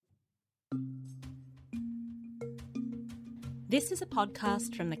This is a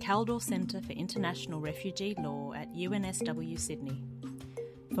podcast from the Kaldor Centre for International Refugee Law at UNSW Sydney.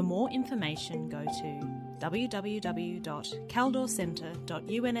 For more information, go to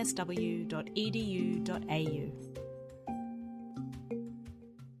www.kaldorcentre.unsw.edu.au.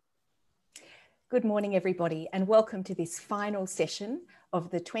 Good morning, everybody, and welcome to this final session of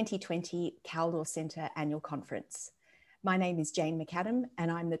the 2020 Kaldor Centre Annual Conference. My name is Jane McAdam,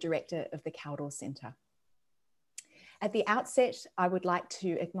 and I'm the Director of the Kaldor Centre. At the outset, I would like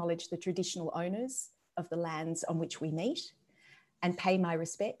to acknowledge the traditional owners of the lands on which we meet and pay my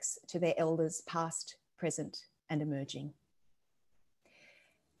respects to their elders past, present, and emerging.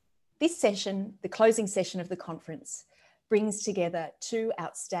 This session, the closing session of the conference, brings together two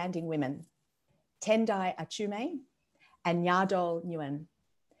outstanding women, Tendai Achume and Nyadol Nguyen,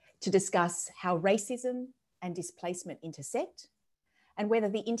 to discuss how racism and displacement intersect and whether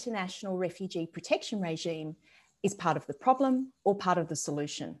the international refugee protection regime is part of the problem or part of the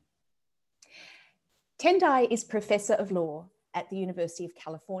solution. Tendai is Professor of Law at the University of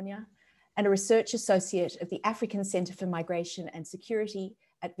California and a Research Associate of the African Centre for Migration and Security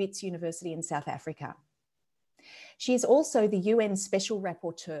at Wits University in South Africa. She is also the UN Special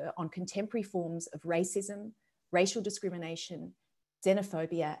Rapporteur on contemporary forms of racism, racial discrimination,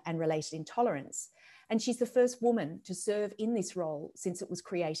 xenophobia, and related intolerance. And she's the first woman to serve in this role since it was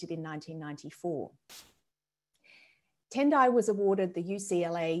created in 1994. Tendai was awarded the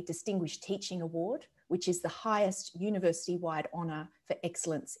UCLA Distinguished Teaching Award, which is the highest university-wide honour for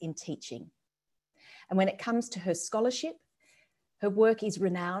excellence in teaching. And when it comes to her scholarship, her work is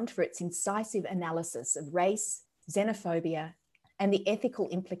renowned for its incisive analysis of race, xenophobia, and the ethical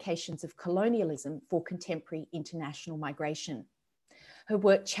implications of colonialism for contemporary international migration. Her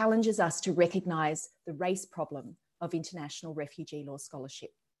work challenges us to recognise the race problem of international refugee law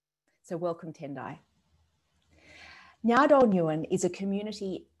scholarship. So welcome, Tendai. Nyadol Nguyen is a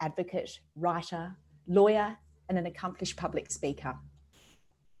community advocate, writer, lawyer, and an accomplished public speaker.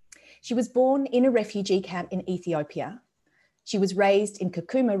 She was born in a refugee camp in Ethiopia. She was raised in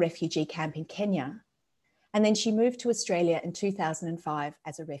Kakuma refugee camp in Kenya, and then she moved to Australia in 2005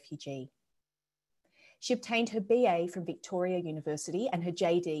 as a refugee. She obtained her BA from Victoria University and her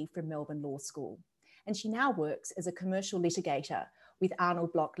JD from Melbourne Law School, and she now works as a commercial litigator with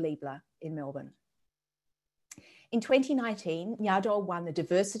Arnold Bloch Leibler in Melbourne. In 2019, Nyadol won the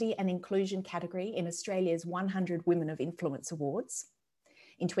Diversity and Inclusion category in Australia's 100 Women of Influence Awards.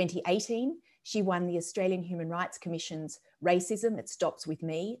 In 2018, she won the Australian Human Rights Commission's Racism It Stops With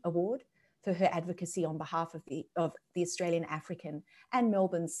Me award for her advocacy on behalf of the Australian African and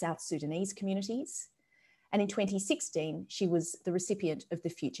Melbourne's South Sudanese communities. And in 2016, she was the recipient of the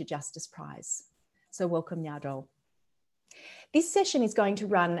Future Justice Prize. So welcome, Nyadol. This session is going to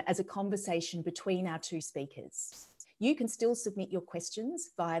run as a conversation between our two speakers. You can still submit your questions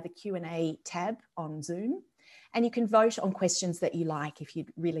via the Q&A tab on Zoom, and you can vote on questions that you like if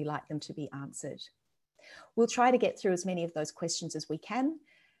you'd really like them to be answered. We'll try to get through as many of those questions as we can.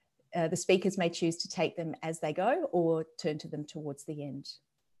 The speakers may choose to take them as they go or turn to them towards the end.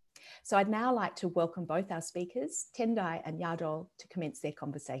 So I'd now like to welcome both our speakers, Tendai and Nyadol, to commence their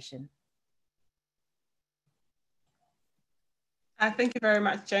conversation. Thank you very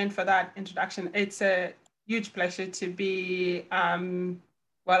much, Jane, for that introduction. It's a huge pleasure to be, well,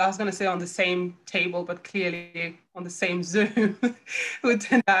 I was going to say on the same table, but clearly on the same Zoom with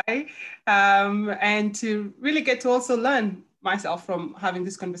Tendai, and to really get to also learn myself from having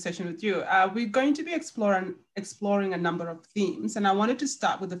this conversation with you. We're going to be exploring a number of themes, and I wanted to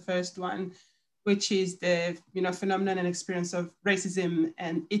start with the first one, which is the phenomenon and experience of racism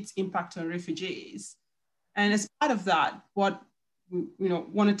and its impact on refugees. And as part of that, what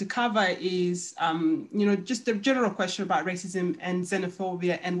wanted to cover is, just a general question about racism and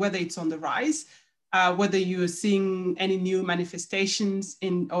xenophobia and whether it's on the rise, whether you're seeing any new manifestations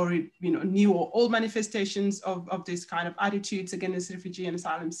new or old manifestations of this kind of attitudes against refugee and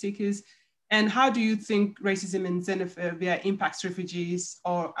asylum seekers, and how do you think racism and xenophobia impacts refugees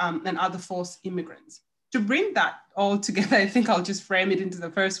or and other forced immigrants? To bring that all together, I think I'll just frame it into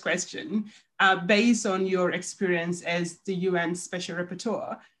the first question. Based on your experience as the UN Special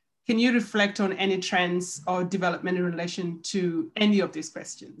Rapporteur, can you reflect on any trends or development in relation to any of these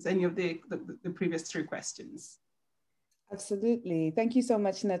questions, any of the previous three questions? Absolutely. Thank you so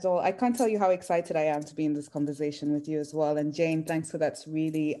much, Nyadol. I can't tell you how excited I am to be in this conversation with you as well. And Jane, thanks for that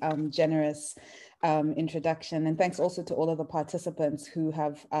really generous introduction. And thanks also to all of the participants who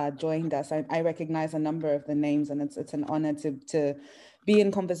have joined us. I recognize a number of the names, and it's an honor to be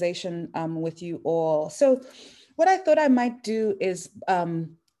in conversation with you all. So what I thought I might do is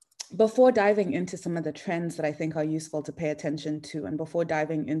before diving into some of the trends that I think are useful to pay attention to, and before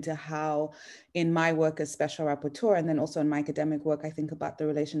diving into how in my work as special rapporteur, and then also in my academic work, I think about the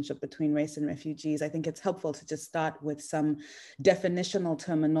relationship between race and refugees, I think it's helpful to just start with some definitional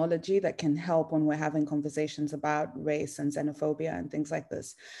terminology that can help when we're having conversations about race and xenophobia and things like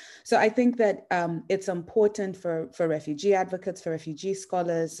this. So I think that it's important for refugee advocates, for refugee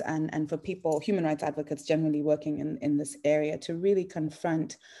scholars, and for people, human rights advocates generally working in this area, to really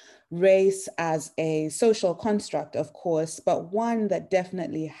confront race as a social construct, of course, but one that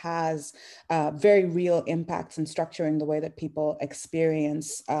definitely has very real impacts in structuring the way that people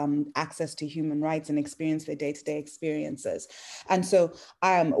experience access to human rights and experience their day-to-day experiences. And so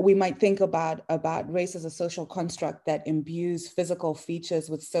we might think about race as a social construct that imbues physical features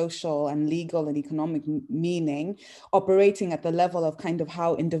with social and legal and economic meaning, operating at the level of kind of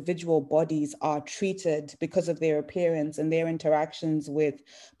how individual bodies are treated because of their appearance and their interactions with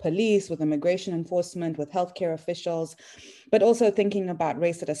police, with immigration enforcement, with healthcare officials, but also thinking about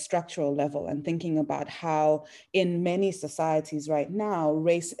race at a structural level and thinking about how in many societies right now,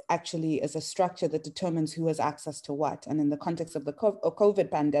 race actually is a structure that determines who has access to what. And in the context of the COVID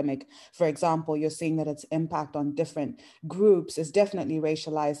pandemic, for example, you're seeing that its impact on different groups is definitely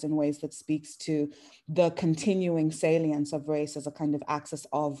racialized in ways that speaks to the continuing salience of race as a kind of axis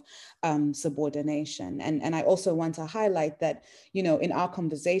of subordination. And I also want to highlight that, you know, in our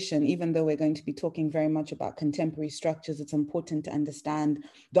conversation, even though we're going to be talking very much about contemporary structures, it's important to understand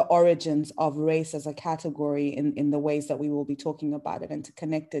the origins of race as a category in the ways that we will be talking about it, and to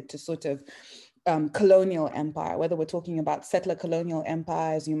connect it to sort of colonial empire, whether we're talking about settler colonial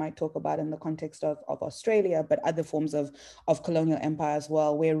empires, you might talk about in the context of Australia, but other forms of colonial empire as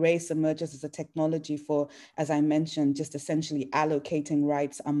well, where race emerges as a technology for, as I mentioned, just essentially allocating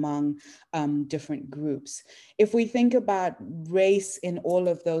rights among different groups. If we think about race in all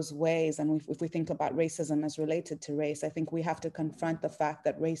of those ways, and if we think about racism as related to race, I think we have to confront the fact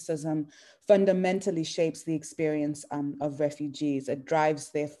that racism fundamentally shapes the experience of refugees. It drives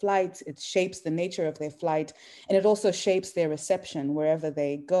their flight, it shapes the nature of their flight, and it also shapes their reception wherever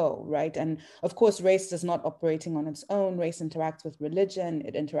they go, right? And of course, race is not operating on its own. Race interacts with religion,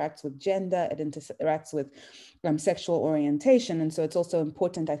 it interacts with gender, it interacts with sexual orientation. And so it's also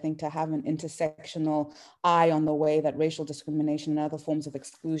important, I think, to have an intersectional eye on the way that racial discrimination and other forms of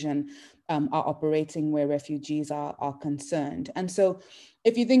exclusion are operating where refugees are concerned. And so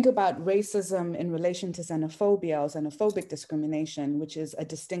if you think about racism in relation to xenophobia or xenophobic discrimination, which is a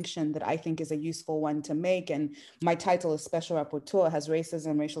distinction that I think is a useful one to make, and my title as Special Rapporteur has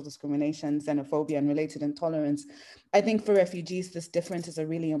racism, racial discrimination, xenophobia, and related intolerance. I think for refugees, this difference is a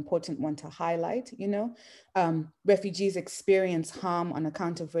really important one to highlight. You know, refugees experience harm on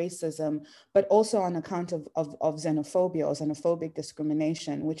account of racism, but also on account of xenophobia or xenophobic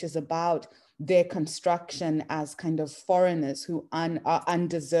discrimination, which is about their construction as kind of foreigners who are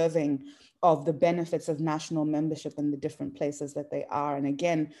undeserving of the benefits of national membership in the different places that they are. And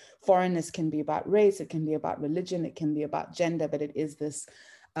again, foreigners can be about race, it can be about religion, it can be about gender, but it is this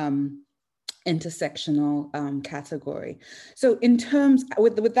intersectional category. So in terms,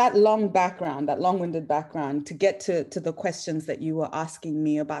 with that long background, that long-winded background, to get to the questions that you were asking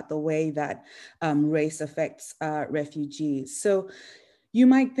me about the way that race affects refugees. So you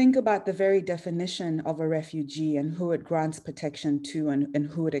might think about the very definition of a refugee and who it grants protection to and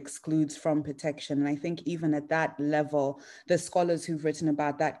who it excludes from protection. And I think even at that level, the scholars who've written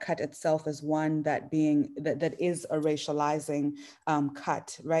about that cut itself as one that is a racializing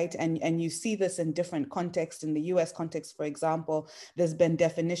cut, right? And you see this in different contexts. In the US context, for example, there's been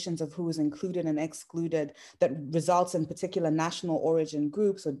definitions of who is included and excluded that results in particular national origin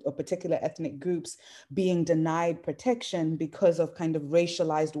groups or particular ethnic groups being denied protection because of kind of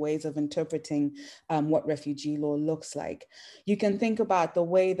racialized ways of interpreting what refugee law looks like. You can think about the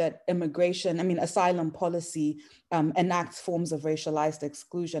way that asylum policy enacts forms of racialized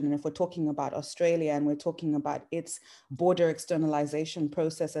exclusion. And if we're talking about Australia and we're talking about its border externalization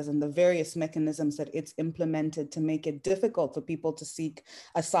processes and the various mechanisms that it's implemented to make it difficult for people to seek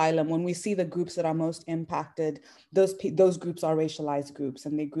asylum, when we see the groups that are most impacted, those groups are racialized groups,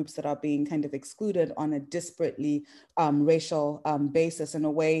 and they're groups that are being kind of excluded on a disparately racial basis in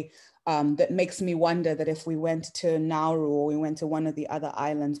a way that makes me wonder that if we went to Nauru or we went to one of the other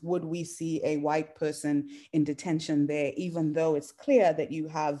islands, would we see a white person in detention there, even though it's clear that you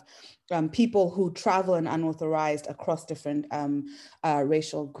have people who travel and unauthorized across different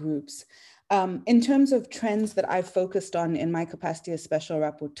racial groups. In terms of trends that I've focused on in my capacity as Special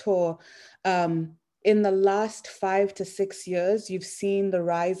Rapporteur, in the last 5 to 6 years, you've seen the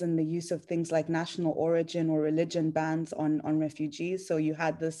rise in the use of things like national origin or religion bans on refugees. So you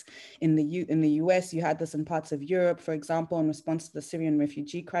had this in the US, you had this in parts of Europe, for example, in response to the Syrian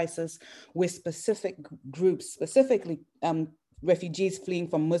refugee crisis, where specific groups, specifically refugees fleeing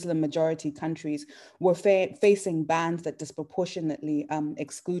from Muslim majority countries, were facing bans that disproportionately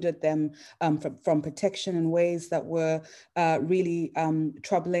excluded them from protection in ways that were really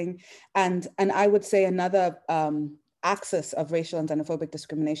troubling. And I would say another axis of racial and xenophobic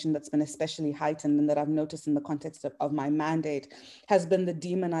discrimination that's been especially heightened and that I've noticed in the context of my mandate has been the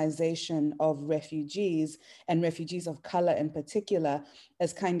demonization of refugees, and refugees of color in particular,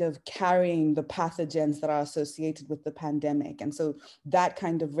 as kind of carrying the pathogens that are associated with the pandemic. And so that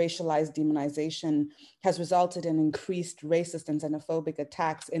kind of racialized demonization has resulted in increased racist and xenophobic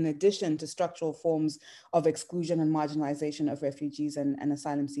attacks, in addition to structural forms of exclusion and marginalization of refugees and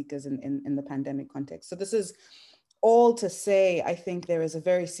asylum seekers in the pandemic context. So this is all to say, I think there is a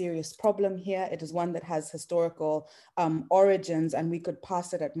very serious problem here. It is one that has historical origins, and we could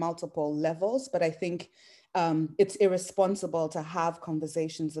pass it at multiple levels, but I think it's irresponsible to have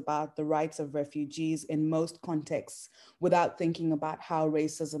conversations about the rights of refugees in most contexts without thinking about how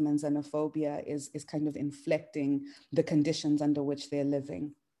racism and xenophobia is kind of inflecting the conditions under which they're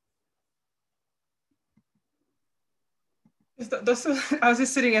living. I was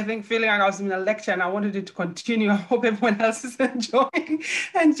just sitting, I think, feeling like I was in a lecture and I wanted it to continue. I hope everyone else is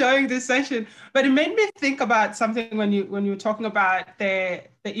enjoying this session. But it made me think about something when you were talking about the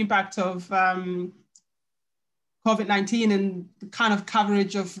impact of COVID-19 and the kind of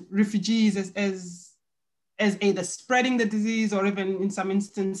coverage of refugees as either spreading the disease or even in some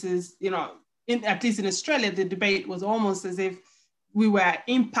instances, at least in Australia, the debate was almost as if we were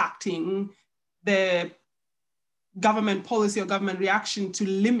impacting the government policy or government reaction to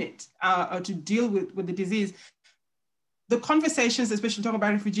limit or to deal with the disease. The conversations, especially talking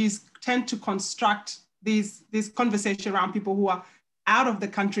about refugees, tend to construct this conversation around people who are out of the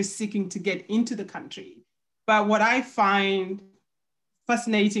country seeking to get into the country. But what I find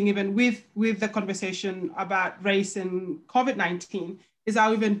fascinating, even with the conversation about race and COVID-19, is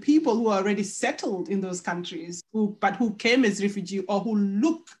how even people who are already settled in those countries, who came as refugees or who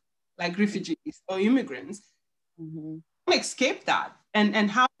look like refugees or immigrants, don't escape that. And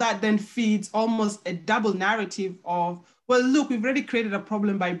how that then feeds almost a double narrative of, well, look, we've already created a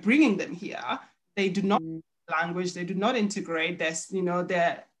problem by bringing them here. They do not speak language, they do not integrate.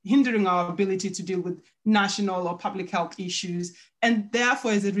 They're hindering our ability to deal with national or public health issues. And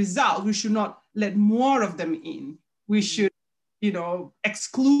therefore, as a result, we should not let more of them in. We should,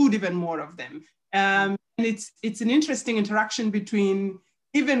 exclude even more of them. And it's an interesting interaction between,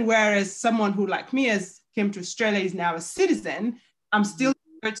 even whereas someone who, like me, came to Australia, is now a citizen, I'm still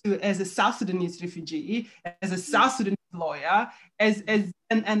referred to as a South Sudanese refugee, as a South Sudanese lawyer,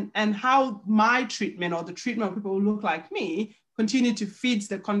 and how my treatment or the treatment of people who look like me continue to feed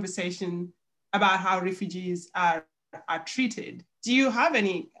the conversation about how refugees are treated. Do you have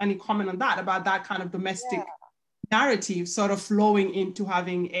any comment on that, about that kind of domestic narrative sort of flowing into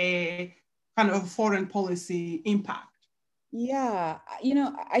having a kind of foreign policy impact? Yeah,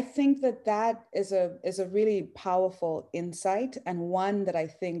 I think that is a really powerful insight, and one that I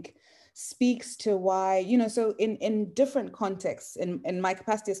think speaks to why, so in different contexts, in my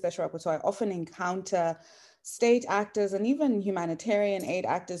capacity as special rapporteur, I often encounter state actors and even humanitarian aid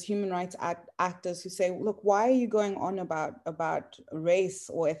actors, human rights actors who say, look, why are you going on about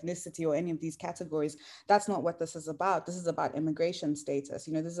race or ethnicity or any of these categories? That's not what this is about. This is about immigration status.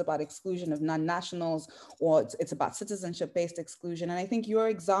 This is about exclusion of non-nationals, or it's about citizenship-based exclusion. And I think your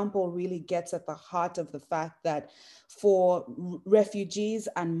example really gets at the heart of the fact that for refugees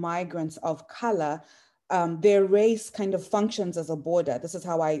and migrants of color, their race kind of functions as a border. This is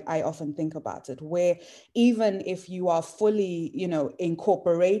how I often think about it, where even if you are fully,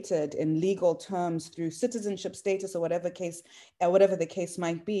 incorporated in legal terms through citizenship status or whatever the case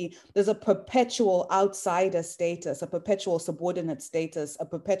might be, there's a perpetual outsider status, a perpetual subordinate status, a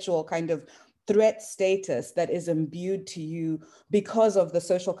perpetual kind of threat status that is imbued to you because of the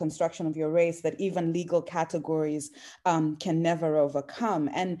social construction of your race that even legal categories can never overcome.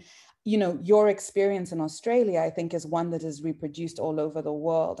 And your experience in Australia, I think, is one that is reproduced all over the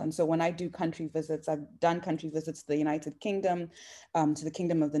world. And so when I do country visits, I've done country visits to the United Kingdom, to the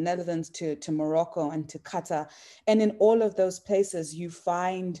Kingdom of the Netherlands, to Morocco and to Qatar. And in all of those places, you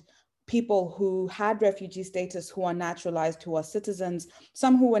find people who had refugee status, who are naturalized, who are citizens,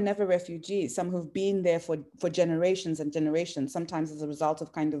 some who were never refugees, some who've been there for generations and generations, sometimes as a result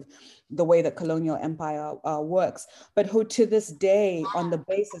of kind of the way that colonial empire works, but who to this day, on the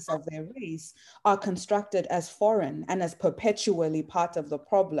basis of their race, are constructed as foreign and as perpetually part of the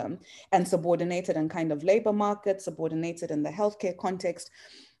problem, and subordinated in kind of labor market, subordinated in the healthcare context.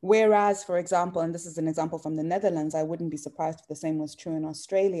 Whereas, for example, and this is an example from the Netherlands, I wouldn't be surprised if the same was true in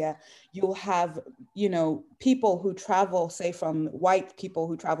Australia, you'll have, you know, people who travel, say from white people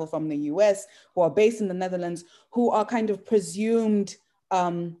who travel from the US, who are based in the Netherlands, who are kind of presumed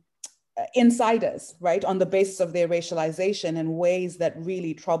insiders, right, on the basis of their racialization in ways that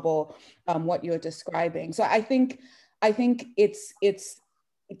really trouble what you're describing. So I think it's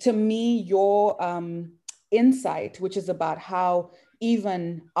to me, your insight, which is about how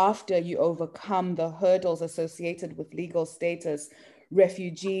even after you overcome the hurdles associated with legal status,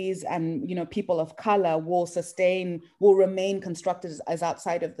 refugees and, you know, people of color will remain constructed as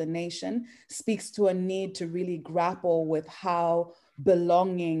outside of the nation, speaks to a need to really grapple with how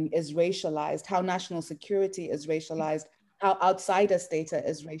belonging is racialized, how national security is racialized, how outsider status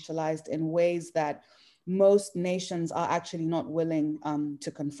is racialized in ways that most nations are actually not willing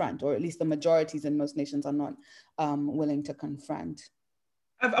to confront, or at least the majorities in most nations are not willing to confront.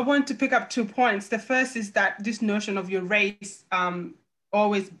 I want to pick up 2 points. The first is that this notion of your race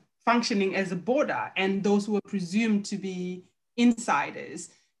always functioning as a border, and those who are presumed to be insiders.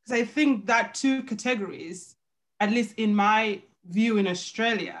 Because I think that 2 categories, at least in my view in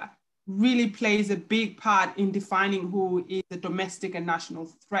Australia, really plays a big part in defining who is a domestic and national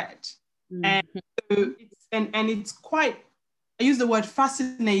threat. And so it's quite, I use the word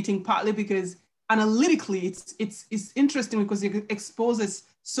fascinating partly because analytically it's interesting because it exposes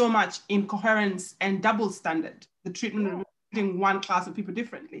so much incoherence and double standard, the treatment of treating one class of people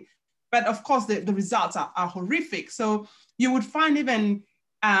differently. But of course the results are horrific. So you would find even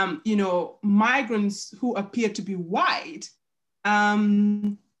you know, migrants who appear to be white or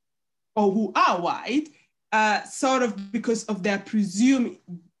who are white, sort of because of their presumed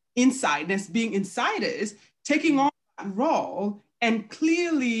insiders, being insiders, taking on that role and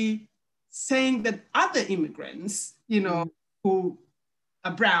clearly saying that other immigrants, you know, who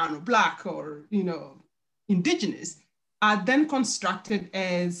are brown or black or, you know, indigenous, are then constructed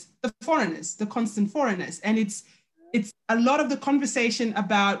as the foreigners, the constant foreigners. And it's a lot of the conversation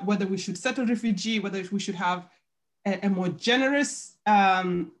about whether we should settle refugee, whether we should have a more generous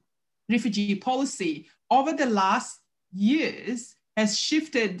refugee policy over the last years has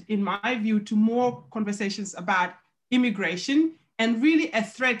shifted, in my view, to more conversations about immigration and really a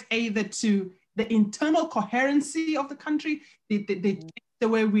threat either to the internal coherency of the country, they change the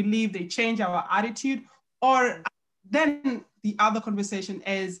way we live, they change our attitude, or then the other conversation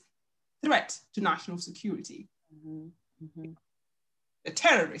is threat to national security. The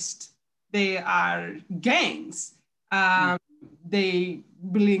terrorists, they are gangs, they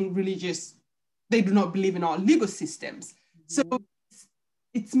believe religious, they do not believe in our legal systems. So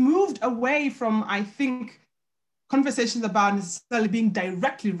it's moved away from, I think, conversations about necessarily being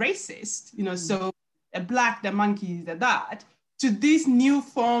directly racist, you know, so the black, the monkey, the that, to this new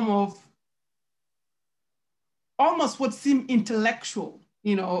form of almost what seem intellectual,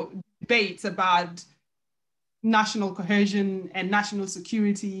 you know, debates about national cohesion and national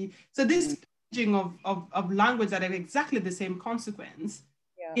security. So this changing of language that have exactly the same consequence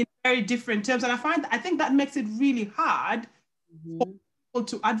in very different terms. And I think that makes it really hard for people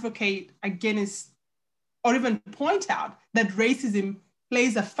to advocate against or even point out that racism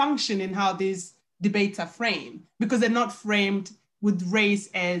plays a function in how these debates are framed, because they're not framed with race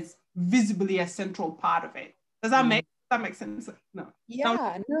as visibly a central part of it. Does that make sense? No.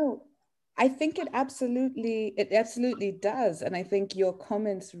 Yeah, no, I think it absolutely does. And I think your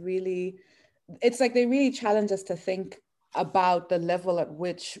comments really, it's like they really challenge us to think about the level at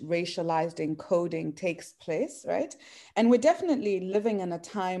which racialized encoding takes place, right? And we're definitely living in a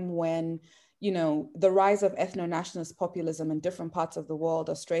time when, you know, the rise of ethno-nationalist populism in different parts of the world,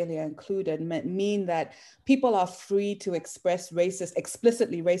 Australia included, mean that people are free to express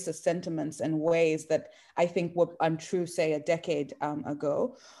explicitly racist sentiments in ways that I think were untrue, say, a decade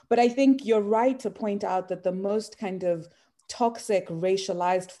ago. But I think you're right to point out that the most kind of toxic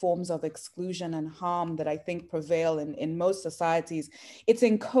racialized forms of exclusion and harm that I think prevail in most societies, it's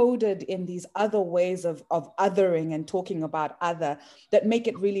encoded in these other ways of othering and talking about other that make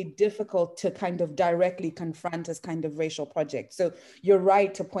it really difficult to kind of directly confront as kind of racial projects. So you're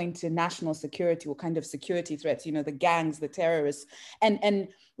right to point to national security or kind of security threats, you know, the gangs, the terrorists. And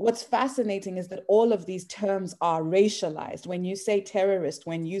what's fascinating is that all of these terms are racialized. When you say terrorist,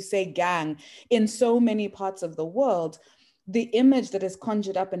 when you say gang, in so many parts of the world, the image that is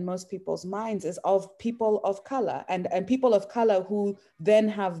conjured up in most people's minds is of people of color and people of color who then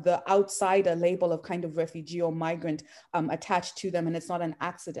have the outsider label of kind of refugee or migrant attached to them. And it's not an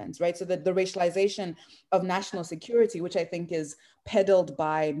accident, right? So the racialization of national security, which I think is peddled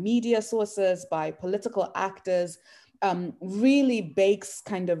by media sources, by political actors, really bakes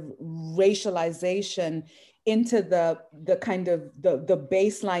kind of racialization into the kind of the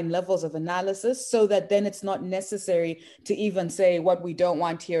baseline levels of analysis, so that then it's not necessary to even say what we don't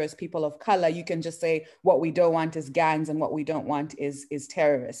want here is people of color. You can just say what we don't want is gangs and what we don't want is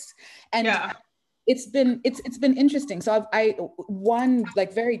terrorists. And yeah. It's been interesting. So I one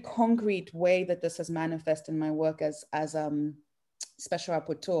like very concrete way that this has manifested in my work as Special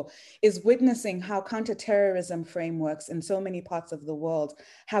Rapporteur is witnessing how counterterrorism frameworks in so many parts of the world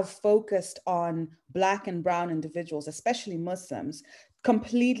have focused on Black and brown individuals, especially Muslims,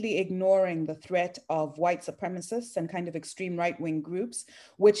 completely ignoring the threat of white supremacists and kind of extreme right-wing groups,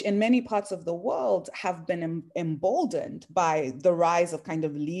 which in many parts of the world have been emboldened by the rise of kind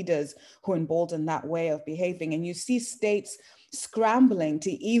of leaders who embolden that way of behaving. And you see states scrambling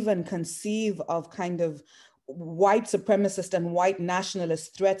to even conceive of kind of white supremacist and white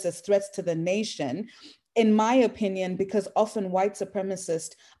nationalist threats as threats to the nation, in my opinion, because often white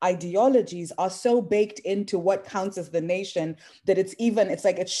supremacist ideologies are so baked into what counts as the nation that it's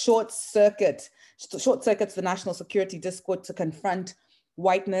like it short circuits the national security discourse to confront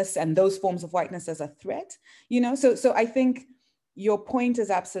whiteness and those forms of whiteness as a threat, you know? So I think your point is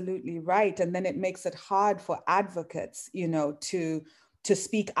absolutely right. And then it makes it hard for advocates, you know, to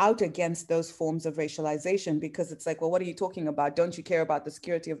speak out against those forms of racialization, because it's like, well, what are you talking about? Don't you care about the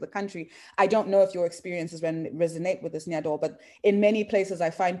security of the country? I don't know if your experiences resonate with this, Nyadol, but in many places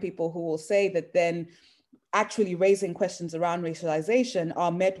I find people who will say that then actually raising questions around racialization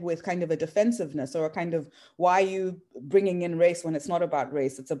are met with kind of a defensiveness or a kind of, why are you bringing in race when it's not about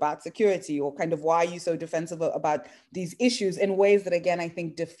race, it's about security, or kind of, why are you so defensive about these issues, in ways that, again, I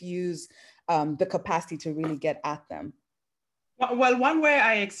think diffuse the capacity to really get at them. Well, one way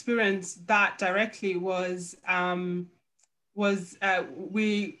I experienced that directly was some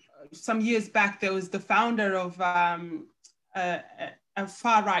years back, there was the founder of a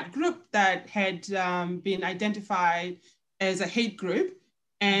far-right group that had been identified as a hate group.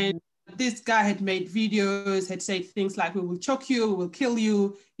 And this guy had made videos, had said things like, we will choke you, we will kill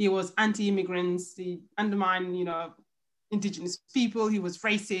you. He was anti-immigrants, he undermined, you know, indigenous people, he was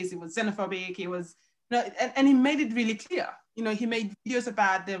racist, he was xenophobic, he was, you know, and he made it really clear. You know, he made videos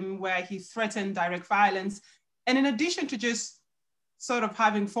about them where he threatened direct violence. And in addition to just sort of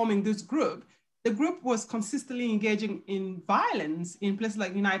forming this group, the group was consistently engaging in violence in places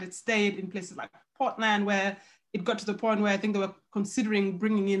like United States, in places like Portland, where it got to the point where I think they were considering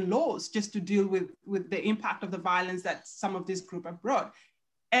bringing in laws just to deal with the impact of the violence that some of this group have brought.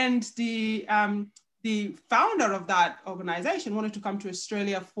 And the founder of that organization wanted to come to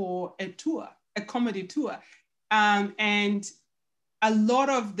Australia for a tour, a comedy tour. And a lot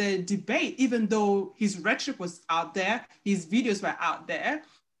of the debate, even though his rhetoric was out there, his videos were out there,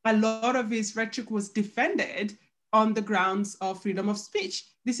 a lot of his rhetoric was defended on the grounds of freedom of speech.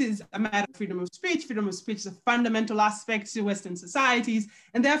 This is a matter of freedom of speech. Freedom of speech is a fundamental aspect to Western societies.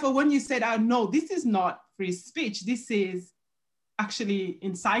 And therefore, when you said, oh, no, this is not free speech, this is actually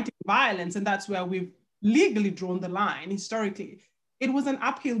inciting violence, and that's where we've legally drawn the line historically, it was an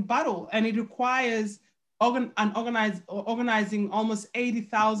uphill battle, and it requires organizing almost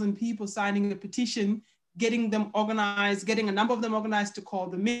 80,000 people signing a petition, getting them organized, getting a number of them organized to call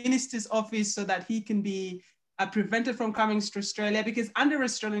the minister's office so that he can be prevented from coming to Australia, because under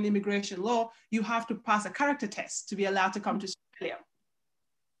Australian immigration law, you have to pass a character test to be allowed to come to Australia.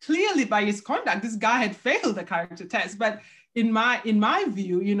 Clearly by his conduct, this guy had failed the character test, but in my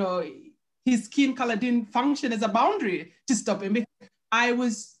view, you know, his skin color didn't function as a boundary to stop him. I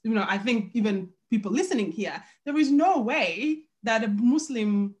was, you know, I think even people listening here, there is no way that a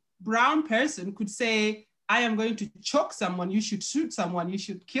Muslim brown person could say, I am going to choke someone, you should shoot someone, you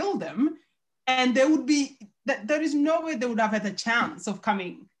should kill them. And there is no way they would have had a chance of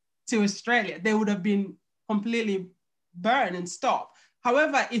coming to Australia. They would have been completely burned and stopped.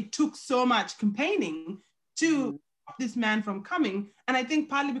 However, it took so much campaigning to this man from coming. And I think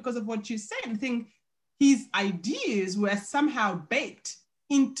partly because of what you said, I think his ideas were somehow baked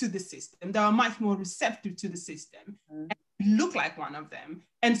into the system. They were much more receptive to the system and look like one of them.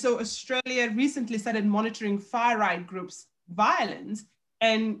 And so Australia recently started monitoring far-right groups' violence.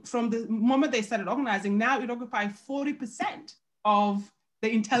 And from the moment they started organizing, now it occupies 40% of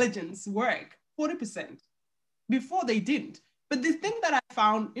the intelligence work, 40%. Before they didn't. But the thing that I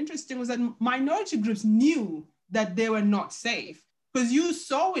found interesting was that minority groups knew that they were not safe, because you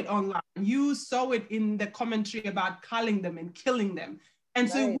saw it online, you saw it in the commentary about culling them and killing them. And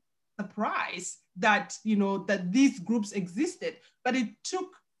so it was a surprise that, you know, that these groups existed, but it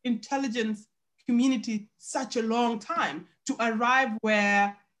took intelligence community such a long time to arrive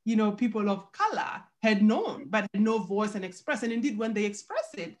where, you know, people of color had known, but had no voice and express. And indeed, when they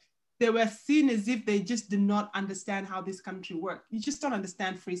expressed it, they were seen as if they just did not understand how this country worked. You just don't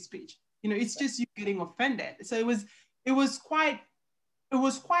understand free speech. You know, it's just you getting offended. So it was quite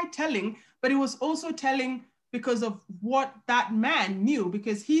telling, but it was also telling because of what that man knew,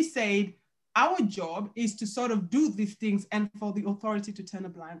 because he said, our job is to sort of do these things and for the authority to turn a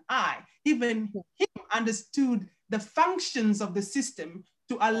blind eye. Even him understood the functions of the system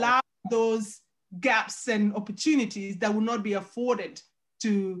to allow those gaps and opportunities that will not be afforded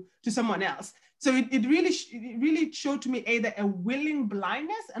to someone else. So it really showed to me either a willing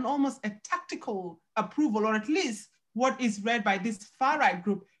blindness and almost a tactical approval, or at least what is read by this far-right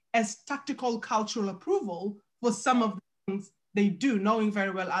group as tactical cultural approval for some of the things they do, knowing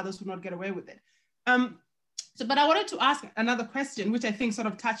very well others will not get away with it. But I wanted to ask another question, which I think sort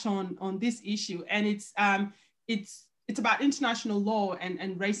of touch on this issue, and it's about international law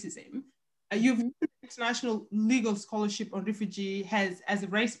and racism. You've international legal scholarship on refugee as a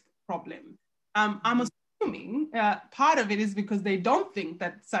race problem. I'm assuming part of it is because they don't think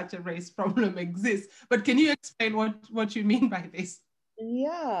that such a race problem exists. But can you explain what you mean by this?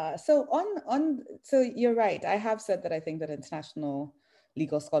 Yeah, so so you're right. I have said that I think that international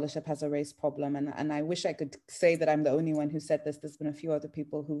legal scholarship has a race problem, and I wish I could say that I'm the only one who said this. There's been a few other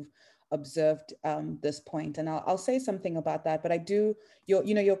people who've observed this point, and I'll say something about that. But I do,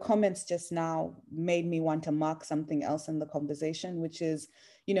 your comments just now made me want to mark something else in the conversation, which is,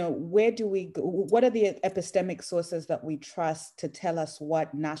 where do we go? What are the epistemic sources that we trust to tell us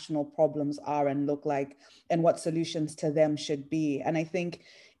what national problems are and look like, and what solutions to them should be? And I think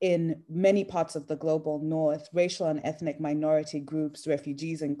in many parts of the global north, racial and ethnic minority groups,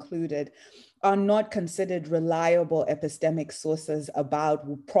 refugees included, are not considered reliable epistemic sources about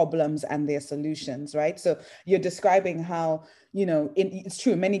problems and their solutions, right? So you're describing how, it's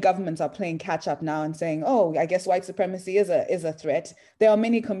true, many governments are playing catch up now and saying, oh, I guess white supremacy is a threat. There are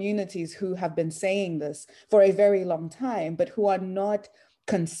many communities who have been saying this for a very long time, but who are not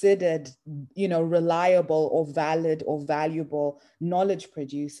considered, reliable or valid or valuable knowledge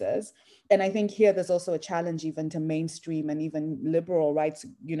producers. And I think here there's also a challenge even to mainstream and even liberal rights,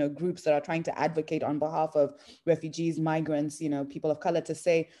 groups that are trying to advocate on behalf of refugees, migrants, people of color, to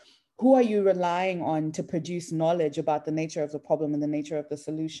say, who are you relying on to produce knowledge about the nature of the problem and the nature of the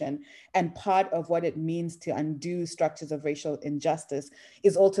solution? And part of what it means to undo structures of racial injustice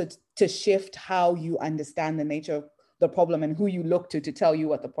is also to shift how you understand the nature of the problem and who you look to tell you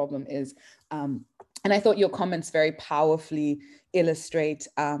what the problem is. And I thought your comments very powerfully illustrate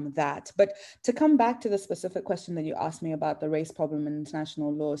that. But to come back to the specific question that you asked me about the race problem in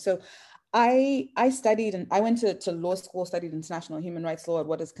international law. So I studied, and I went to law school, studied international human rights law at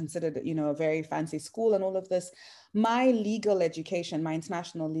what is considered, a very fancy school and all of this. My legal education, my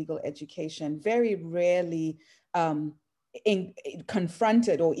international legal education, very rarely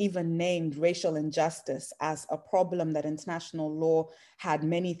confronted or even named racial injustice as a problem that international law had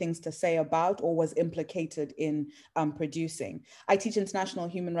many things to say about or was implicated in producing. I teach international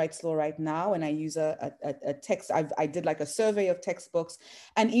human rights law right now, and I use a text. I did like a survey of textbooks,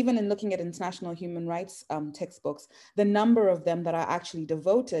 and even in looking at international human rights textbooks, the number of them that are actually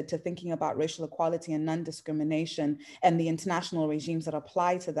devoted to thinking about racial equality and non-discrimination and the international regimes that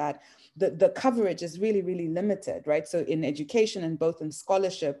apply to that, the coverage is really, really limited, right? So in education and both in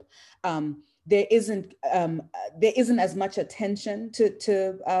scholarship, there isn't as much attention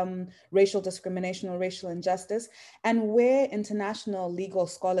to racial discrimination or racial injustice. And where international legal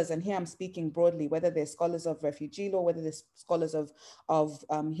scholars, and here I'm speaking broadly, whether they're scholars of refugee law, whether they're scholars of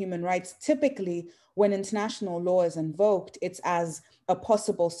human rights, typically when international law is invoked, it's as a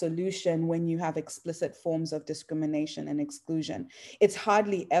possible solution when you have explicit forms of discrimination and exclusion. It's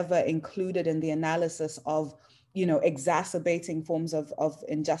hardly ever included in the analysis of you know, exacerbating forms of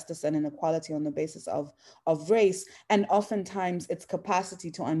injustice and inequality on the basis of race. And oftentimes its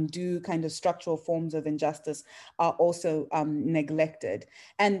capacity to undo kind of structural forms of injustice are also neglected.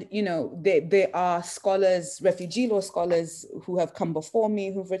 And, you know, there are scholars, refugee law scholars who have come before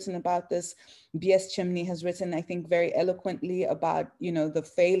me who've written about this. B.S. Chimney has written, I think, very eloquently about, you know, the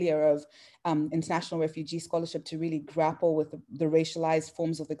failure of international refugee scholarship to really grapple with the racialized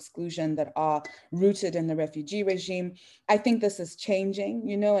forms of exclusion that are rooted in the refugee regime. I think this is changing,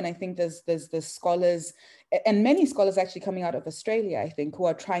 you know, and I think there's scholars, and many scholars actually coming out of Australia, I think, who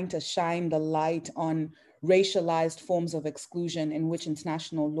are trying to shine the light on racialized forms of exclusion in which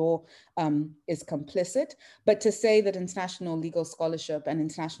international law is complicit. But to say that international legal scholarship and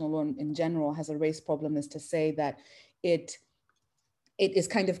international law in general has a race problem is to say that it is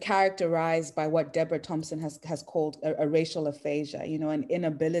kind of characterized by what Deborah Thompson has called a racial aphasia, you know, an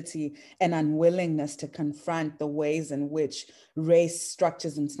inability and unwillingness to confront the ways in which race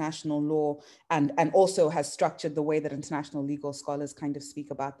structures international law and also has structured the way that international legal scholars kind of speak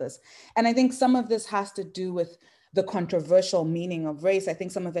about this. And I think some of this has to do with the controversial meaning of race. I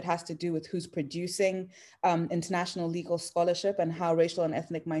think some of it has to do with who's producing international legal scholarship and how racial and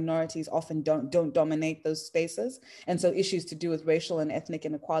ethnic minorities often don't dominate those spaces. And so issues to do with racial and ethnic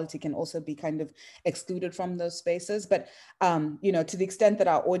inequality can also be kind of excluded from those spaces. But, you know, to the extent that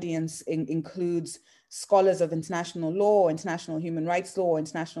our audience includes scholars of international law, international human rights law,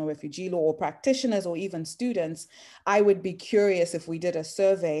 international refugee law, or practitioners, or even students, I would be curious if we did a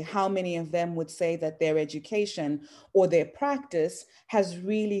survey, how many of them would say that their education or their practice has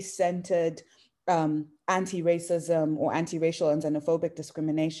really centered anti-racism or anti-racial and xenophobic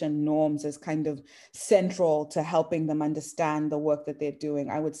discrimination norms as kind of central to helping them understand the work that they're doing.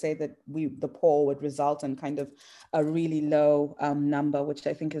 I would say that the poll would result in kind of a really low number, which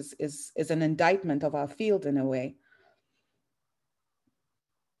I think is an indictment of our field in a way.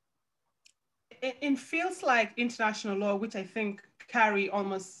 In fields like international law, which I think carry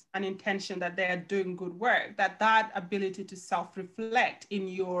almost an intention that they are doing good work, that ability to self-reflect in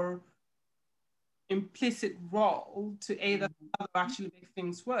your implicit role to either actually make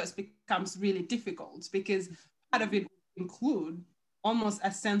things worse becomes really difficult, because part of it include almost a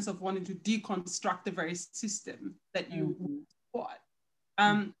sense of wanting to deconstruct the very system that you support.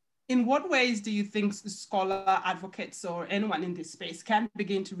 In what ways do you think scholar advocates or anyone in this space can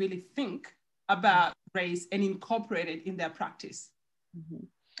begin to really think about race and incorporate it in their practice?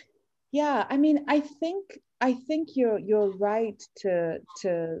 Yeah, I mean, I think you're right to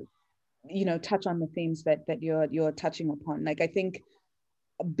you know, touch on the themes that you're touching upon. Like, I think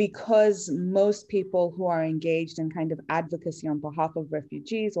because most people who are engaged in kind of advocacy on behalf of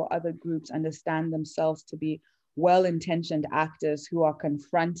refugees or other groups understand themselves to be well-intentioned actors who are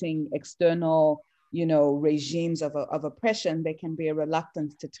confronting external, you know, regimes of oppression, there can be a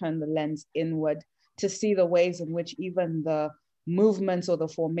reluctance to turn the lens inward to see the ways in which even the movements or the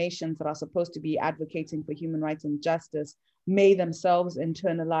formations that are supposed to be advocating for human rights and justice may themselves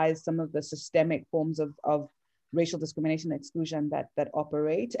internalize some of the systemic forms of racial discrimination and exclusion that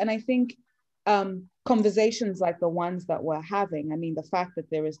operate. And I think conversations like the ones that we're having, I mean, the fact that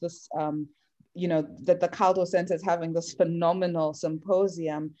there is this, you know, that the Caldor Center is having this phenomenal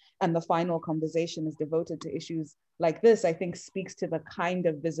symposium and the final conversation is devoted to issues like this, I think speaks to the kind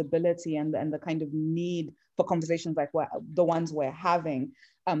of visibility and the kind of need for conversations like the ones we're having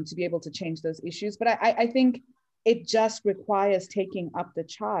to be able to change those issues. But I think it just requires taking up the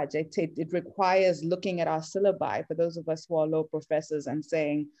charge. It requires looking at our syllabi for those of us who are law professors and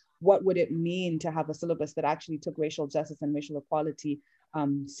saying, what would it mean to have a syllabus that actually took racial justice and racial equality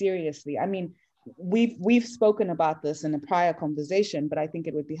seriously? I mean, we've spoken about this in a prior conversation, but I think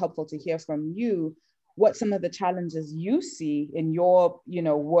it would be helpful to hear from you what some of the challenges you see in your, you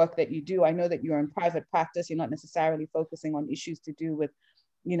know, work that you do. I know that you're in private practice, you're not necessarily focusing on issues to do with,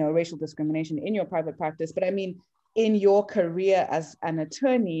 you know, racial discrimination in your private practice, but I mean, in your career as an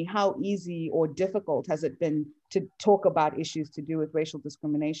attorney, how easy or difficult has it been to talk about issues to do with racial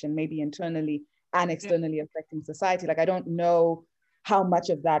discrimination, maybe internally and externally affecting society? Like, I don't know how much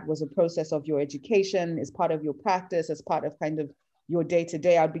of that was a process of your education, as part of your practice, as part of kind of your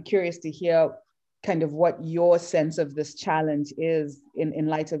day-to-day. I'd be curious to hear kind of what your sense of this challenge is in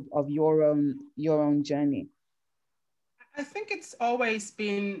light of your own journey. I think it's always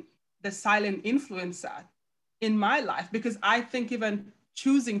been the silent influencer in my life, because I think even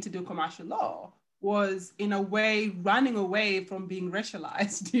choosing to do commercial law was in a way running away from being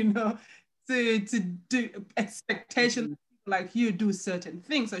racialized, you know, to do expectations like you do certain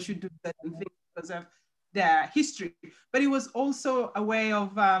things or should do certain things because of their history. But it was also a way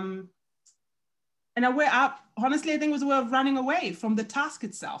of in a way, honestly, I think it was a way of running away from the task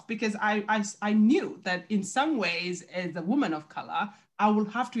itself, because I knew that in some ways, as a woman of color, I will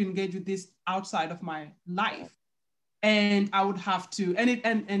have to engage with this outside of my life. And I would have to,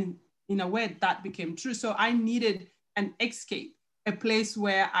 and in a way that became true. So I needed an escape, a place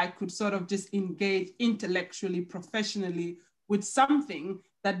where I could sort of just engage intellectually, professionally with something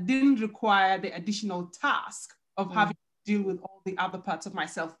that didn't require the additional task of having to deal with all the other parts of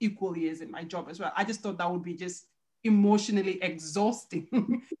myself equally as in my job as well. I just thought that would be just emotionally exhausting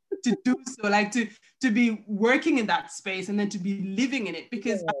to do so, like to be working in that space and then to be living in it,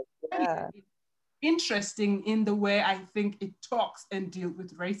 because interesting in the way I think it talks and deals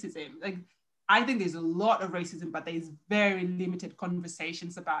with racism. Like, I think there's a lot of racism, but there's very limited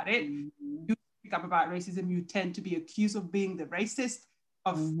conversations about it. You speak up about racism, you tend to be accused of being the racist,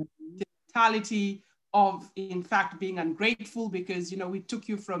 of mentality, of in fact being ungrateful, because, you know, we took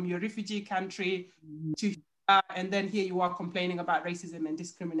you from your refugee country to and then here you are complaining about racism and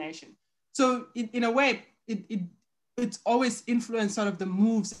discrimination. So in a way, it's always influenced sort of the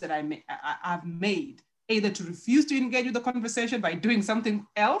moves that I've made, either to refuse to engage with the conversation by doing something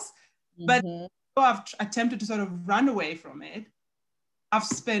else, but I've attempted to sort of run away from it. I've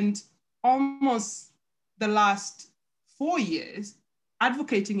spent almost the last 4 years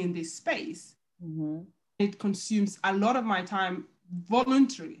advocating in this space. It consumes a lot of my time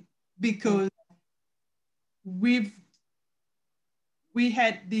voluntarily, because we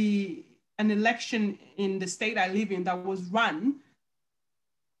had an election in the state I live in that was run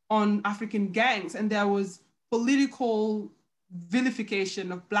on African gangs, and there was political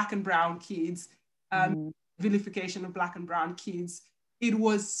vilification of Black and brown kids, vilification of Black and brown kids. It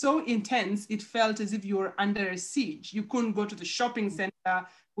was so intense, it felt as if you were under a siege. You couldn't go to the shopping center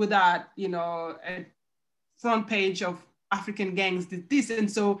without, you know, a front page of African gangs did this. And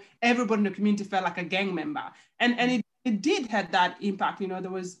so everybody in the community felt like a gang member. And it did have that impact. You know, there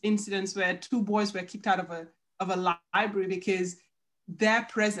was incidents where 2 boys were kicked out of a library because their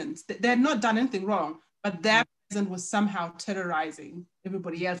presence, they had not done anything wrong, but their presence was somehow terrorizing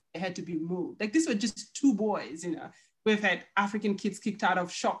everybody else. They had to be moved. Like, these were just 2 boys, you know. We've had African kids kicked out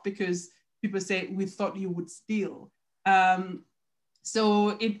of shop because people say, we thought you would steal.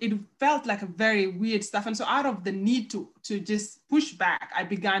 So it felt like a very weird stuff. And so out of the need to just push back, I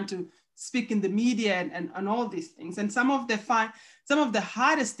began to speak in the media and all these things. And some of the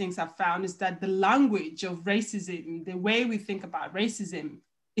hardest things I've found is that the language of racism, the way we think about racism,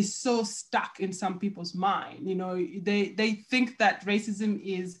 is so stuck in some people's mind. You know, they think that racism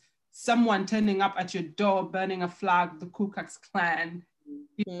is someone turning up at your door, burning a flag, the Ku Klux Klan,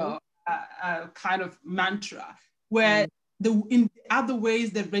 you know, a kind of mantra, where in other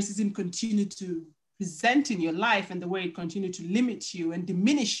ways that racism continue to present in your life and the way it continue to limit you and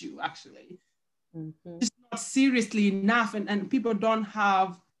diminish you, actually, it's not seriously enough. And people don't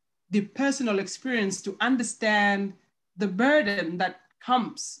have the personal experience to understand the burden that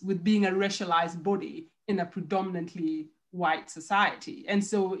comes with being a racialized body in a predominantly white society. And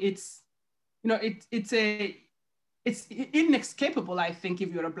so it's, you know, it's inescapable, I think,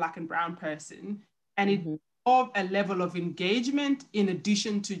 if you're a Black and brown person, and it of a level of engagement in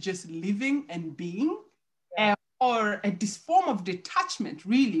addition to just living and being, or this form of detachment,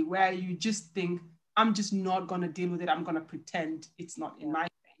 really, where you just think, I'm just not going to deal with it. I'm going to pretend it's not in my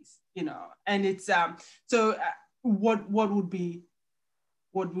face, you know. And it's what would be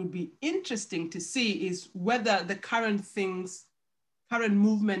interesting to see is whether the current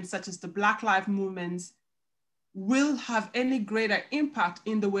movements such as the Black Lives movements will have any greater impact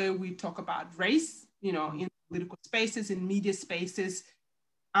in the way we talk about race, you know, in political spaces, in media spaces,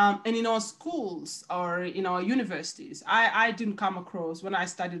 and in our schools or in our universities. I didn't come across, when I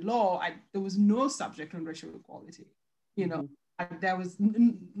studied law, there was no subject on racial equality, you know. There was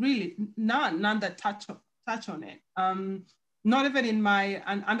really none that touch on it. Not even in my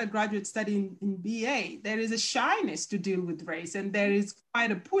undergraduate study in BA, there is a shyness to deal with race, and there is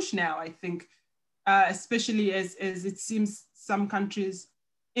quite a push now, I think, especially as it seems some countries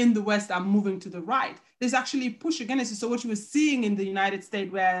in the West are moving to the right. There's actually a push against it. So what you were seeing in the United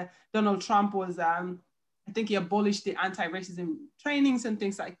States, where Donald Trump was, I think he abolished the anti-racism trainings and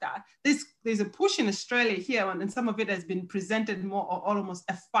things like that. There's a push in Australia here, and some of it has been presented more or almost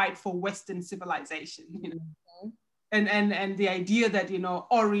a fight for Western civilization, you know. And the idea that, you know,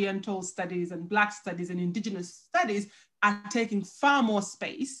 Oriental studies and Black studies and Indigenous studies are taking far more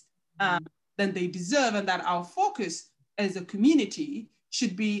space than they deserve, and that our focus as a community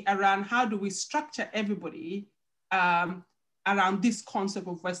should be around how do we structure everybody around this concept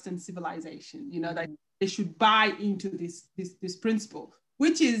of Western civilization, you know, that they should buy into this principle,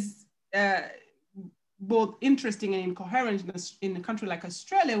 which is both interesting and incoherent in a country like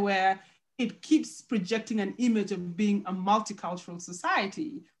Australia, where it keeps projecting an image of being a multicultural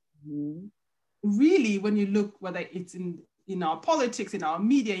society. Mm-hmm. Really, when you look, whether it's in our politics, in our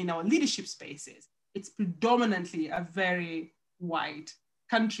media, in our leadership spaces, it's predominantly a very white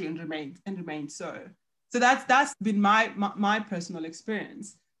country and remains so. So that's been my personal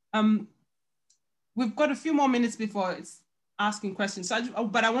experience. We've got a few more minutes before it's asking questions.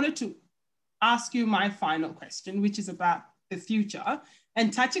 But I wanted to ask you my final question, which is about the future,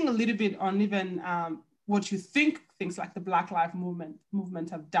 and touching a little bit on even what you think things like the Black Lives movement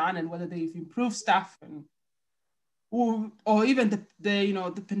have done, and whether they've improved stuff, and or even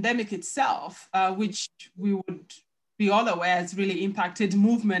the pandemic itself, which we would be all aware has really impacted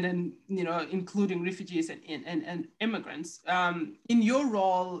movement, and including refugees and immigrants. In your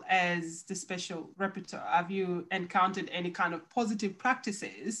role as the special rapporteur, have you encountered any kind of positive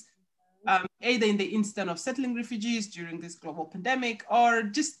practices, either in the instance of settling refugees during this global pandemic, or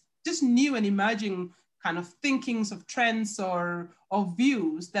just new and emerging kind of thinkings of trends or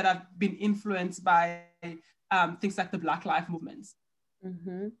views that have been influenced by things like the Black Lives movements?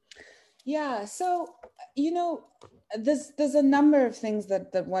 Mm-hmm. Yeah, so, there's a number of things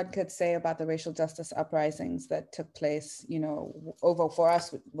that one could say about the racial justice uprisings that took place, over, for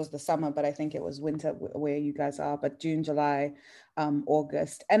us was the summer, but I think it was winter where you guys are, but June, July,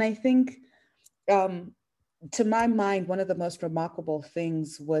 August. And I think, to my mind, one of the most remarkable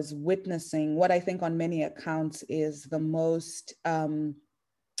things was witnessing what I think on many accounts is the most,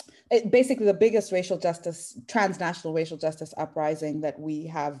 basically the biggest transnational racial justice uprising that we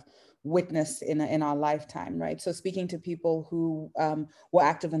have witnessed in our lifetime, right? So speaking to people who were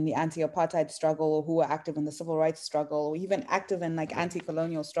active in the anti-apartheid struggle, or who were active in the civil rights struggle, or even active in like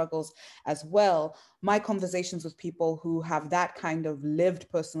anti-colonial struggles as well, my conversations with people who have that kind of lived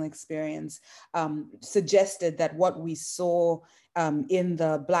personal experience suggested that what we saw in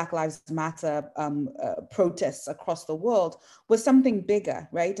the Black Lives Matter protests across the world was something bigger,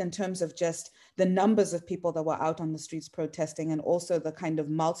 right? In terms of just the numbers of people that were out on the streets protesting, and also the kind of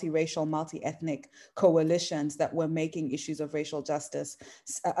multiracial, multi-ethnic coalitions that were making issues of racial justice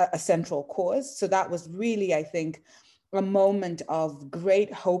a central cause. So that was really, I think, a moment of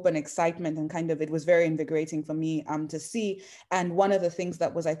great hope and excitement, and kind of, it was very invigorating for me to see. And one of the things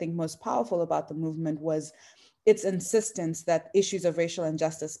that was, I think, most powerful about the movement was its insistence that issues of racial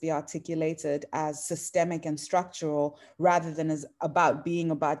injustice be articulated as systemic and structural, rather than as being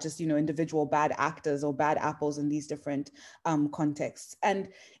about just, individual bad actors or bad apples in these different contexts. And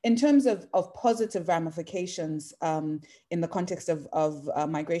in terms of positive ramifications in the context of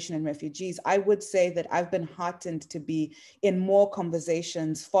migration and refugees, I would say that I've been heartened to be in more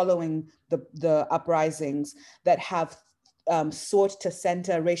conversations following the uprisings that have sought to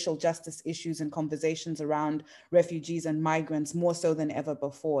center racial justice issues and conversations around refugees and migrants more so than ever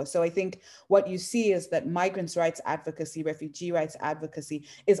before. So I think what you see is that migrants' rights advocacy, refugee rights advocacy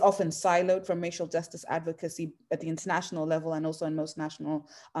is often siloed from racial justice advocacy at the international level, and also in most national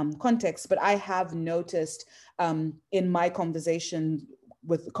contexts. But I have noticed in my conversations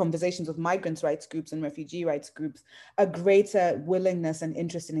with migrants' rights groups and refugee rights groups, a greater willingness and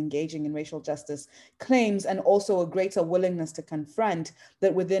interest in engaging in racial justice claims, and also a greater willingness to confront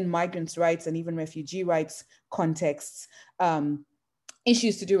that within migrants' rights and even refugee rights contexts,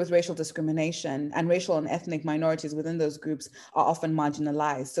 issues to do with racial discrimination and racial and ethnic minorities within those groups are often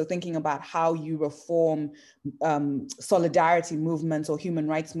marginalized. So thinking about how you reform solidarity movements or human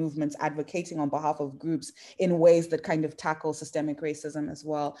rights movements advocating on behalf of groups in ways that kind of tackle systemic racism as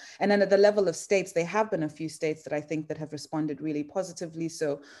well. And then at the level of states, there have been a few states that I think that have responded really positively.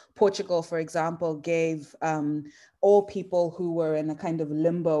 So Portugal, for example, gave all people who were in a kind of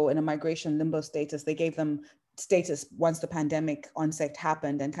limbo, in a migration limbo status, they gave them status once the pandemic onset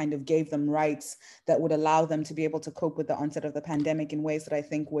happened, and kind of gave them rights that would allow them to be able to cope with the onset of the pandemic in ways that I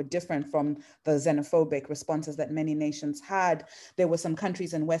think were different from the xenophobic responses that many nations had. There were some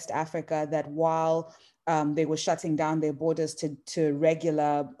countries in West Africa that, while they were shutting down their borders to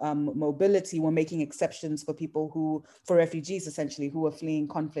regular mobility, were making exceptions for refugees, essentially, who were fleeing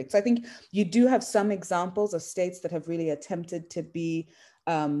conflict. So I think you do have some examples of states that have really attempted to be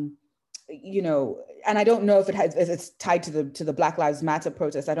and I don't know if it's tied to the Black Lives Matter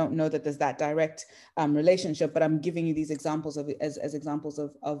protest. I don't know that there's that direct relationship, but I'm giving you these examples as examples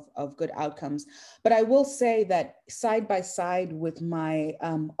of good outcomes. But I will say that side by side with my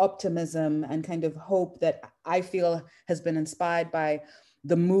optimism and kind of hope that I feel has been inspired by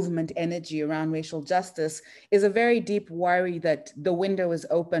the movement energy around racial justice, is a very deep worry that the window is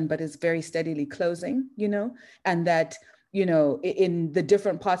open, but is very steadily closing, and that you know, in the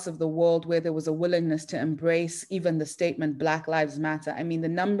different parts of the world where there was a willingness to embrace even the statement Black Lives Matter. I mean, the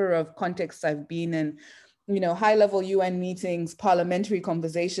number of contexts I've been in, you know, high-level UN meetings, parliamentary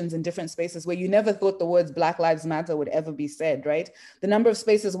conversations in different spaces where you never thought the words Black Lives Matter would ever be said, right? The number of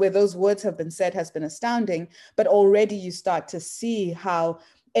spaces where those words have been said has been astounding, but already you start to see how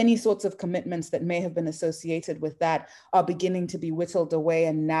any sorts of commitments that may have been associated with that are beginning to be whittled away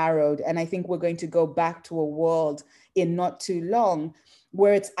and narrowed. And I think we're going to go back to a world in not too long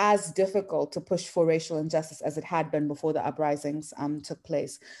where it's as difficult to push for racial injustice as it had been before the uprisings took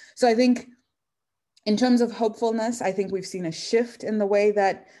place. So I think in terms of hopefulness, I think we've seen a shift in the way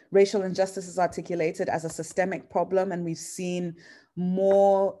that racial injustice is articulated as a systemic problem, and we've seen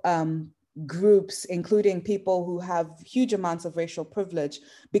more groups, including people who have huge amounts of racial privilege,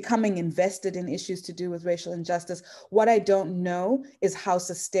 becoming invested in issues to do with racial injustice. What I don't know is how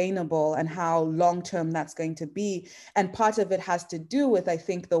sustainable and how long-term that's going to be. And part of it has to do with, I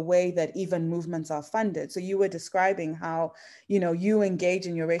think, the way that even movements are funded. So you were describing how, you know, you engage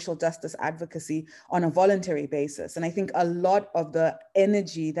in your racial justice advocacy on a voluntary basis. And I think a lot of the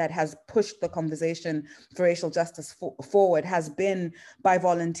energy that has pushed the conversation for racial justice forward has been by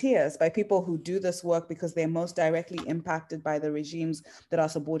volunteers, by people who do this work because they're most directly impacted by the regimes that are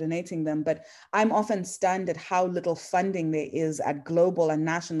subordinating them. But I'm often stunned at how little funding there is at global and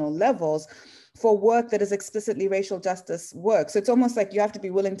national levels for work that is explicitly racial justice work. So it's almost like you have to be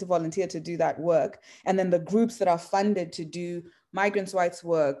willing to volunteer to do that work. And then the groups that are funded to do migrants' rights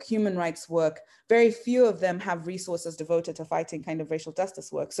work, human rights work, very few of them have resources devoted to fighting kind of racial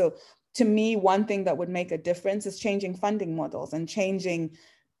justice work. So to me, one thing that would make a difference is changing funding models and changing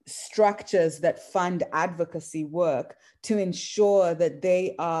structures that fund advocacy work to ensure that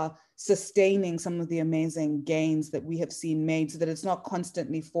they are sustaining some of the amazing gains that we have seen made, so that it's not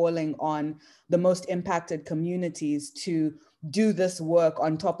constantly falling on the most impacted communities to do this work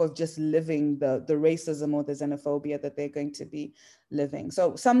on top of just living the racism or the xenophobia that they're going to be living.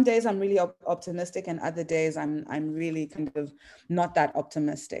 So some days I'm really optimistic, and other days I'm really kind of not that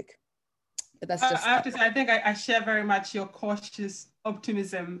optimistic. But that's just... I have to say, I think I share very much your cautious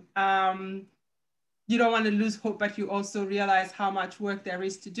optimism. You don't want to lose hope, but you also realize how much work there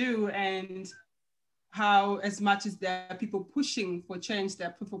is to do, and how, as much as there are people pushing for change, there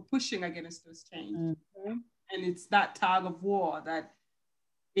are people pushing against those change. Mm-hmm. And it's that tug of war that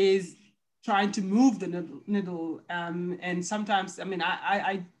is trying to move the needle. And sometimes, I mean,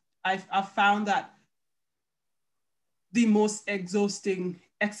 I've found that the most exhausting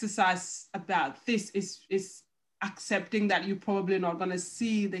exercise about this is accepting that you're probably not going to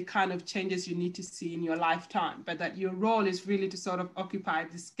see the kind of changes you need to see in your lifetime, but that your role is really to sort of occupy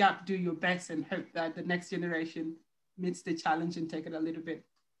this gap, do your best, and hope that the next generation meets the challenge and take it a little bit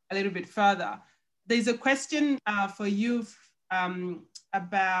further. There's a question for you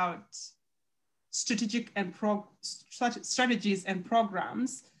about strategies and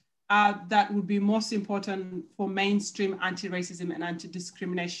programs that would be most important for mainstream anti-racism and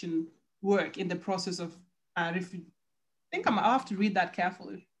anti-discrimination work in the process of refugee. I think I'll have to read that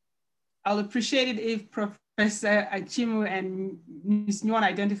carefully. I'll appreciate it if Professor Achimu and Ms. Nguyen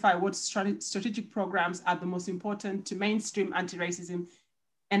identify what strategic programs are the most important to mainstream anti-racism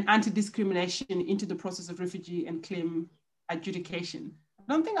and anti-discrimination into the process of refugee and claim adjudication.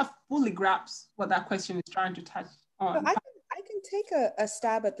 I don't think I've fully grasped what that question is trying to touch on. I can take a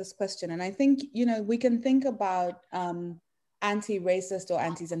stab at this question. And I think, you know, we can think about anti-racist or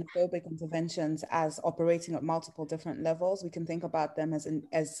anti-xenophobic interventions as operating at multiple different levels. We can think about them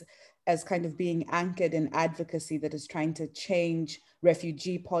as kind of being anchored in advocacy that is trying to change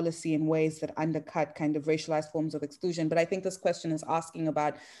refugee policy in ways that undercut kind of racialized forms of exclusion. But I think this question is asking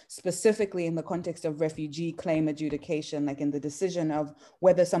about specifically in the context of refugee claim adjudication, like in the decision of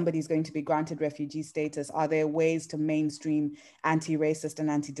whether somebody's going to be granted refugee status, are there ways to mainstream anti-racist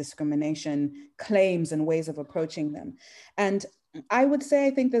and anti-discrimination claims and ways of approaching them? And I would say,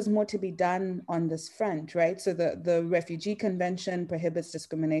 I think there's more to be done on this front, right? So the Refugee Convention prohibits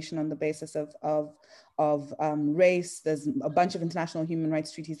discrimination on the basis of race. There's a bunch of international human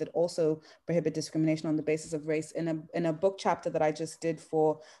rights treaties that also prohibit discrimination on the basis of race. In a book chapter that I just did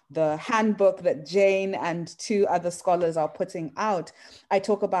for the handbook that Jane and two other scholars are putting out, I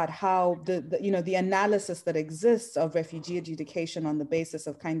talk about how the analysis that exists of refugee adjudication on the basis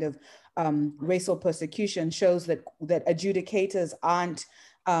of kind of racial persecution shows that adjudicators aren't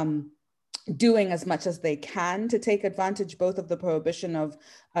doing as much as they can to take advantage both of the prohibition of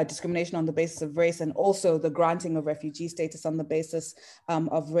discrimination on the basis of race and also the granting of refugee status on the basis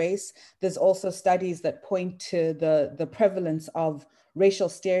of race. There's also studies that point to the prevalence of racial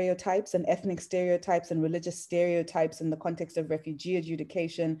stereotypes and ethnic stereotypes and religious stereotypes in the context of refugee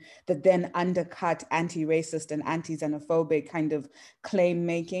adjudication that then undercut anti-racist and anti-xenophobic kind of claim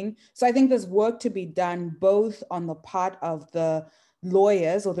making. So I think there's work to be done both on the part of the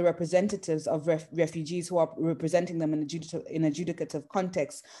lawyers or the representatives of refugees who are representing them in adjudicative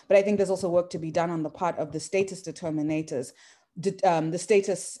context. But I think there's also work to be done on the part of the status determinators, the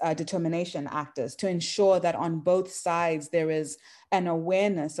status determination actors, to ensure that on both sides there is an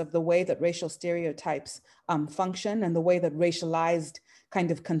awareness of the way that racial stereotypes function and the way that racialized kind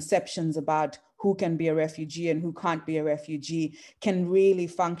of conceptions about who can be a refugee and who can't be a refugee can really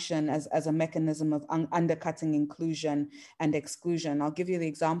function as a mechanism of undercutting inclusion and exclusion. I'll give you the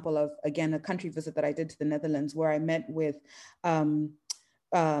example of, again, a country visit that I did to the Netherlands, where I met with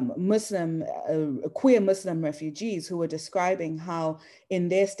queer Muslim refugees who were describing how in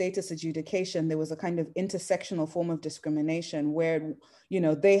their status adjudication, there was a kind of intersectional form of discrimination where,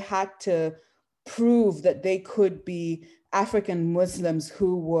 they had to prove that they could be African Muslims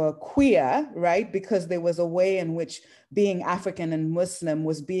who were queer, right? Because there was a way in which being African and Muslim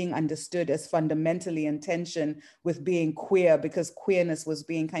was being understood as fundamentally in tension with being queer, because queerness was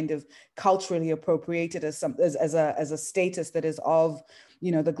being kind of culturally appropriated as a status that is of,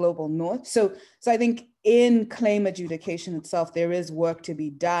 the global north. So I think in claim adjudication itself, there is work to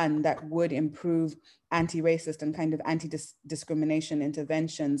be done that would improve anti-racist and kind of anti-discrimination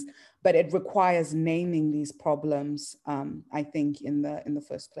interventions, but it requires naming these problems, I think, in the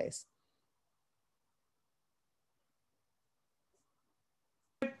first place.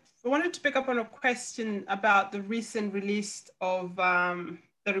 I wanted to pick up on a question about the recent release of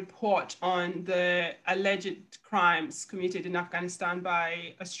the report on the alleged crimes committed in Afghanistan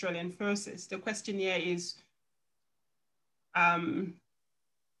by Australian forces. The question here is,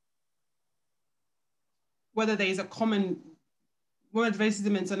 whether there is a common, whether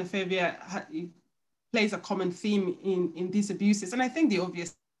racism and xenophobia plays a common theme in these abuses. And I think the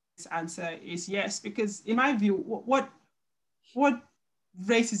obvious answer is yes, because in my view, what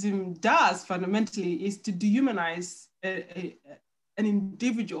racism does fundamentally is to dehumanize an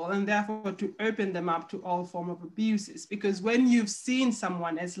individual and therefore to open them up to all forms of abuses. Because when you've seen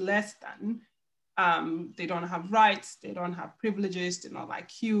someone as less than, they don't have rights, they don't have privileges, they're not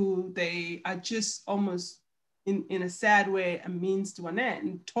like you, they are just almost in a sad way, a means to an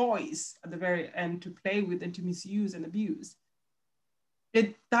end, toys at the very end to play with and to misuse and abuse.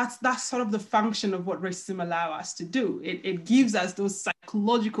 That's sort of the function of what racism allows us to do. It gives us those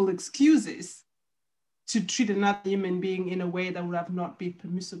psychological excuses to treat another human being in a way that would have not been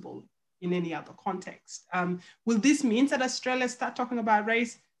permissible in any other context. Will this mean that Australia start talking about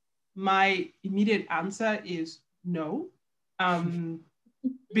race? My immediate answer is no,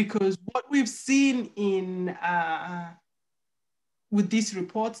 because what we've seen with these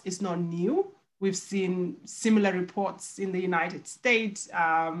reports is not new. We've seen similar reports in the United States,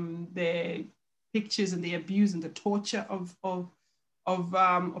 the pictures and the abuse and the torture of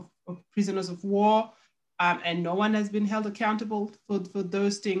prisoners of war, and no one has been held accountable for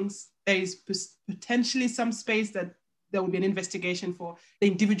those things. There is potentially some space that there will be an investigation for the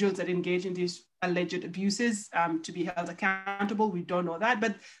individuals that engage in these alleged abuses to be held accountable. We don't know that.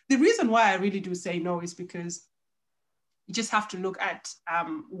 But the reason why I really do say no is because you just have to look at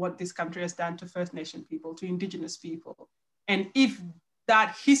what this country has done to First Nation people, to Indigenous people. And if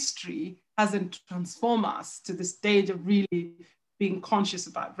that history hasn't transformed us to the stage of really being conscious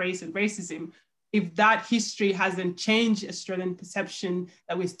about race and racism, if that history hasn't changed Australian perception,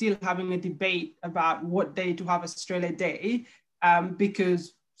 that we're still having a debate about what day to have Australia Day,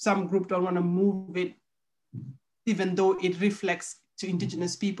 because some group don't want to move it, even though it reflects to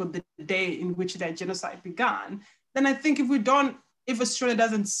Indigenous people the day in which their genocide began, then I think if Australia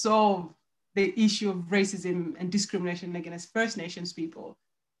doesn't solve the issue of racism and discrimination against First Nations people,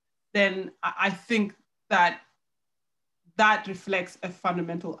 then I think that reflects a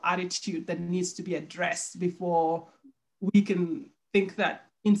fundamental attitude that needs to be addressed before we can think that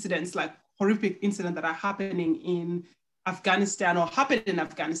incidents like horrific incidents that are happening in Afghanistan or happened in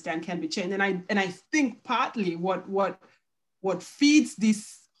Afghanistan can be changed. And I think partly what feeds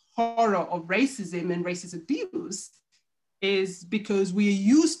this horror of racism and racist abuse is because we are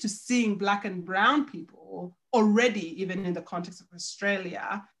used to seeing Black and brown people already, even in the context of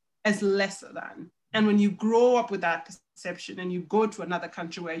Australia, as lesser than. And when you grow up with that perception and you go to another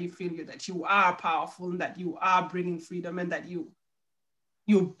country where you feel that you are powerful and that you are bringing freedom and that you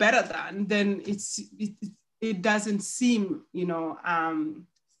you're better than, then it doesn't seem,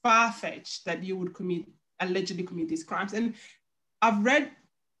 far-fetched that you would allegedly commit these crimes. And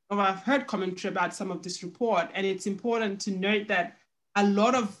I've heard commentary about some of this report, and it's important to note that a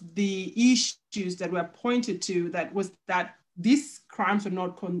lot of the issues that were pointed to that these crimes were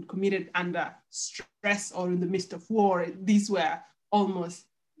not committed under stress or in the midst of war. These were almost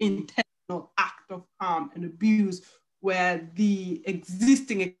intentional act of harm and abuse, where the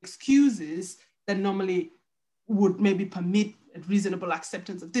existing excuses that normally would maybe permit a reasonable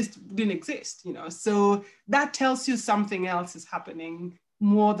acceptance of this didn't exist, So that tells you something else is happening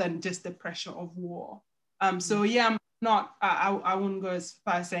more than just the pressure of war. So yeah, I wouldn't go as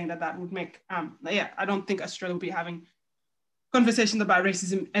far as saying that would make, I don't think Australia will be having conversations about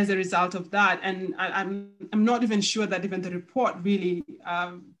racism as a result of that. And I'm not even sure that even the report really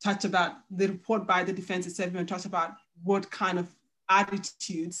the report by the defense itself even talks about what kind of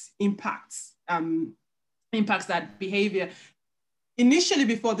attitudes impacts that behavior. Initially,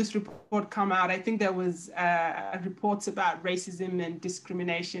 before this report came out, I think there was reports about racism and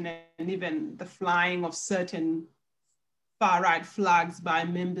discrimination and even the flying of certain far-right flags by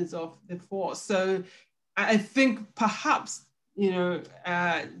members of the force. So I think perhaps,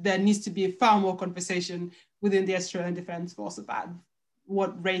 there needs to be far more conversation within the Australian Defence Force about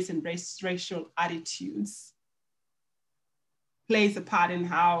what race and racial attitudes plays a part in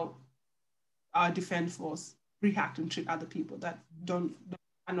how our Defence Force react and treat other people that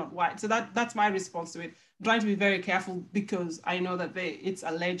are not white. So that's my response to it. I'm trying to be very careful because I know that it's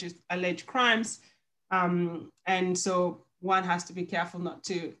alleged crimes. And so one has to be careful not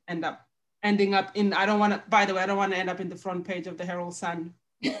to ending up in, I don't want to end up in the front page of the Herald Sun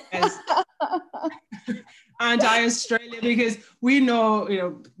as anti-Australia, because we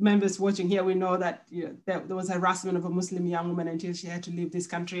know, members watching here, we know that there was harassment of a Muslim young woman until she had to leave this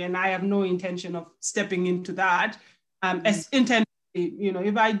country. And I have no intention of stepping into that as intentionally,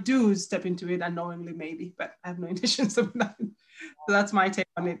 if I do step into it unknowingly, maybe, but I have no intentions of that. So that's my take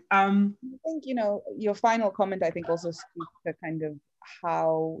on it. I think, your final comment, I think, also speaks to kind of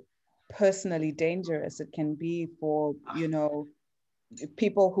how personally dangerous it can be for,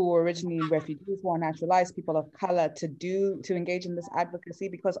 people who were originally refugees, who are naturalized, people of color, to engage in this advocacy,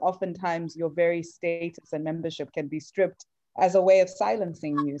 because oftentimes your very status and membership can be stripped as a way of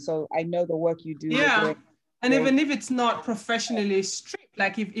silencing you. So I know the work you do. Yeah. And even if it's not professionally stripped,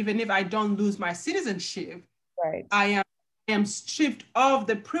 like even if I don't lose my citizenship, right, I am stripped of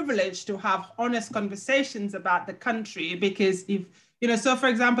the privilege to have honest conversations about the country. Because so for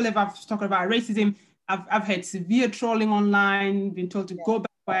example, if I've talked about racism, I've had severe trolling online, been told to go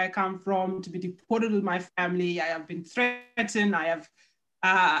back where I come from, to be deported with my family. I have been threatened. I have,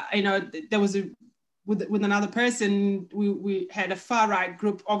 there was with another person, we had a far-right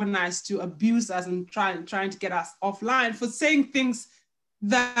group organized to abuse us and trying to get us offline for saying things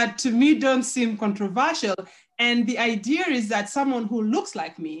that to me don't seem controversial. And the idea is that someone who looks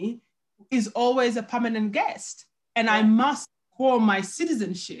like me is always a permanent guest. And I must form my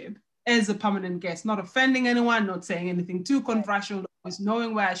citizenship as a permanent guest, not offending anyone, not saying anything too controversial, always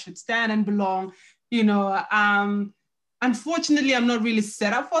knowing where I should stand and belong. Unfortunately, I'm not really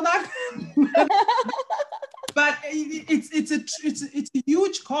set up for that. But it's a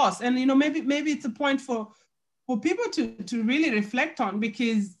huge cost, and maybe it's a point for people to really reflect on,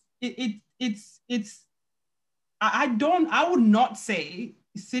 because I would not say,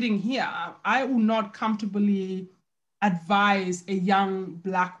 sitting here, I would not comfortably advise a young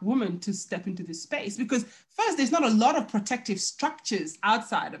Black woman to step into this space, because first, there's not a lot of protective structures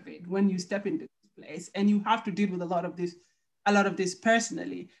outside of it when you step into this place, and you have to deal with a lot of this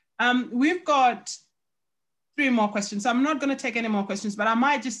personally. We've got 3 more questions. So I'm not going to take any more questions, but I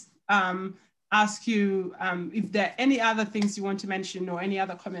might just ask you if there are any other things you want to mention, or any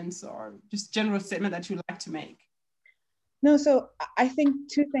other comments, or just general statement that you'd like to make. No, so I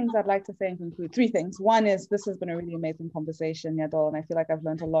think 2 things I'd like to say and conclude. 3 things. One is, this has been a really amazing conversation, Nyadol, and I feel like I've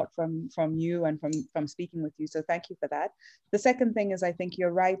learned a lot from you and from speaking with you. So thank you for that. The second thing is, I think you're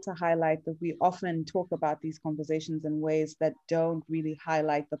right to highlight that we often talk about these conversations in ways that don't really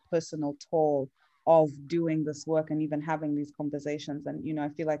highlight the personal toll of doing this work and even having these conversations. And, I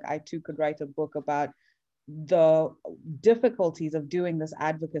feel like I too could write a book about the difficulties of doing this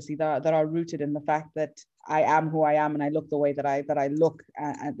advocacy that are rooted in the fact that I am who I am and I look the way that I look,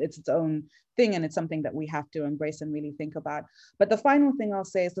 and it's its own thing, and it's something that we have to embrace and really think about. But the final thing I'll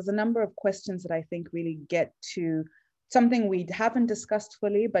say is, there's a number of questions that I think really get to something we haven't discussed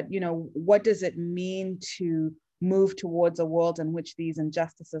fully, but what does it mean to move towards a world in which these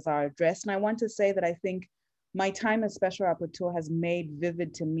injustices are addressed? And I want to say that I think my time as Special Rapporteur has made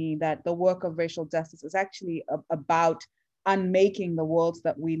vivid to me that the work of racial justice is actually about unmaking the worlds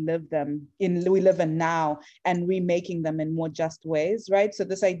that we live in now and remaking them in more just ways, right? So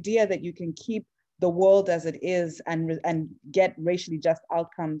this idea that you can keep the world as it is and get racially just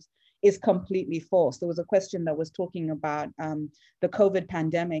outcomes is completely false. There was a question that was talking about the COVID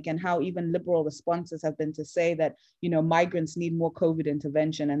pandemic and how even liberal responses have been to say that, migrants need more COVID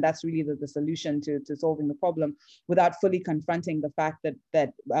intervention, and that's really the solution to solving the problem, without fully confronting the fact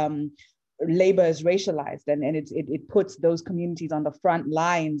that labor is racialized, and it puts those communities on the front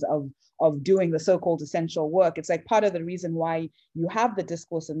lines of doing the so-called essential work. It's like part of the reason why you have the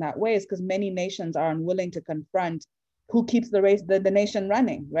discourse in that way is because many nations are unwilling to confront who keeps the nation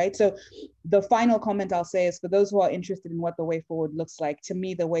running, right? So the final comment I'll say is, for those who are interested in what the way forward looks like, to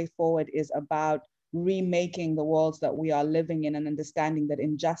me, the way forward is about remaking the worlds that we are living in and understanding that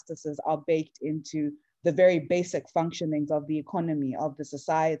injustices are baked into the very basic functionings of the economy, of the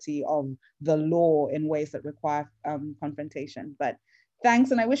society, of the law, in ways that require confrontation. But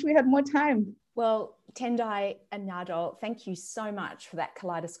thanks, and I wish we had more time. Well, Tendai and Nyadol, thank you so much for that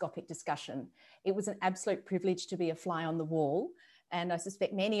kaleidoscopic discussion. It was an absolute privilege to be a fly on the wall, and I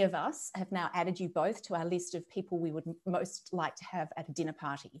suspect many of us have now added you both to our list of people we would most like to have at a dinner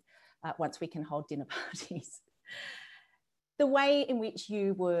party, once we can hold dinner parties. The way in which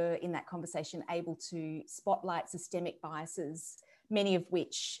you were in that conversation able to spotlight systemic biases, many of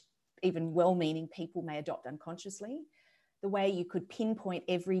which even well-meaning people may adopt unconsciously, the way you could pinpoint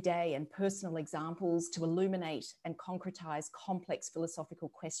everyday and personal examples to illuminate and concretize complex philosophical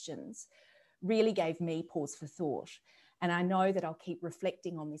questions really gave me pause for thought. And I know that I'll keep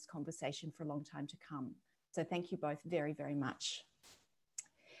reflecting on this conversation for a long time to come. So thank you both very, very much.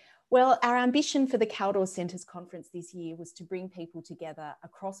 Well, our ambition for the Kaldor Centre's conference this year was to bring people together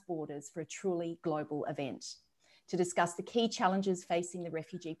across borders for a truly global event, to discuss the key challenges facing the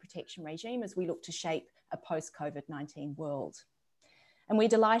refugee protection regime as we look to shape a post-COVID-19 world. And we're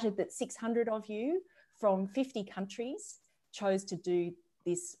delighted that 600 of you from 50 countries chose to do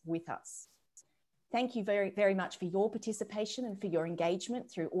this with us. Thank you very, very much for your participation and for your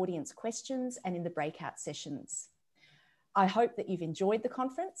engagement through audience questions and in the breakout sessions. I hope that you've enjoyed the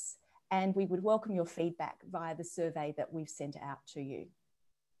conference, and we would welcome your feedback via the survey that we've sent out to you.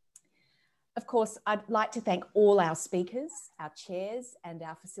 Of course, I'd like to thank all our speakers, our chairs, and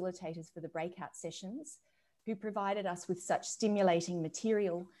our facilitators for the breakout sessions, who provided us with such stimulating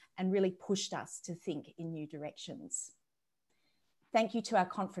material and really pushed us to think in new directions. Thank you to our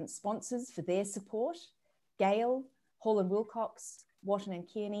conference sponsors for their support: Gale, Hall & Wilcox, Wotton and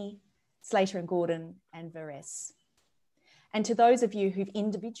Kearney, Slater & Gordon, and Veres. And to those of you who've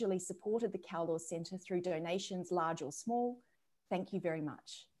individually supported the Kaldor Centre through donations, large or small, thank you very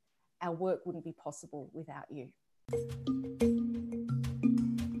much. Our work wouldn't be possible without you.